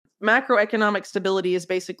Macroeconomic stability is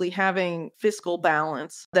basically having fiscal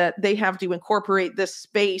balance, that they have to incorporate this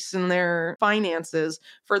space in their finances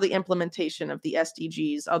for the implementation of the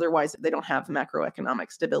SDGs. Otherwise, they don't have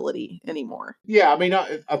macroeconomic stability anymore. Yeah, I mean,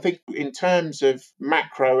 I think in terms of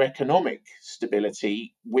macroeconomic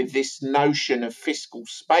stability, with this notion of fiscal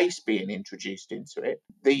space being introduced into it,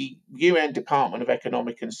 the UN Department of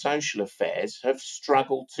Economic and Social Affairs have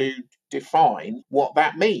struggled to define what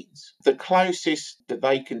that means. The closest that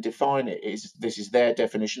they can define it is, this is their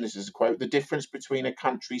definition, this is a quote, the difference between a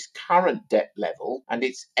country's current debt level and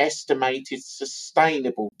its estimated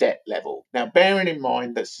sustainable debt level. Now, bearing in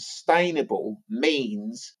mind that sustainable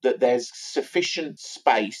means that there's sufficient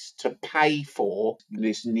space to pay for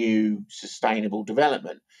this new sustainable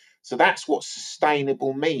development. So that's what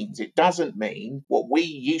sustainable means. It doesn't mean what we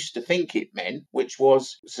used to think it meant, which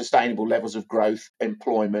was sustainable levels of growth,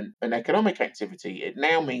 employment, and economic activity. It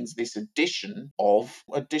now means this addition of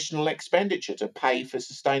additional expenditure to pay for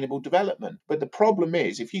sustainable development. But the problem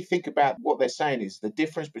is, if you think about what they're saying is the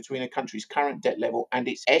difference between a country's current debt level and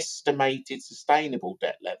its estimated sustainable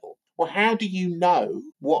debt level. Well, how do you know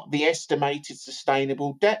what the estimated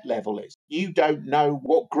sustainable debt level is? You don't know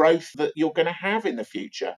what growth that you're going to have in the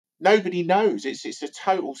future. Nobody knows. It's a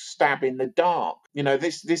total stab in the dark.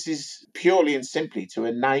 This is purely and simply to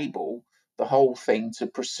enable the whole thing to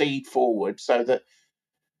proceed forward so that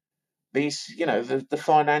the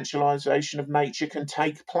financialization of nature can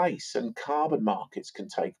take place and carbon markets can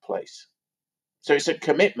take place. So it's a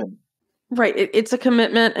commitment. Right. It's a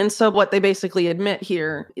commitment. And so what they basically admit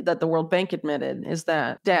here, that the World Bank admitted, is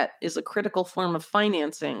that debt is a critical form of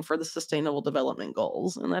financing for the Sustainable Development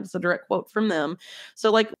Goals. And that's a direct quote from them.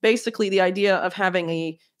 So basically the idea of having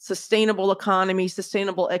a sustainable economy,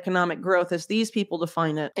 sustainable economic growth, as these people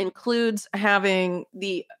define it, includes having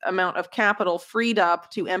the amount of capital freed up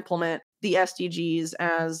to implement the SDGs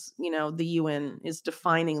as, the UN is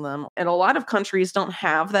defining them. And a lot of countries don't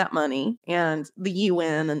have that money, and the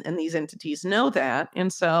UN and these entities know that.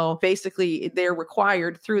 And so basically they're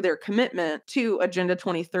required through their commitment to Agenda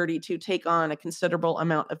 2030 to take on a considerable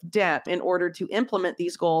amount of debt in order to implement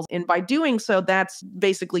these goals. And by doing so, that's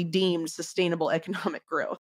basically deemed sustainable economic growth.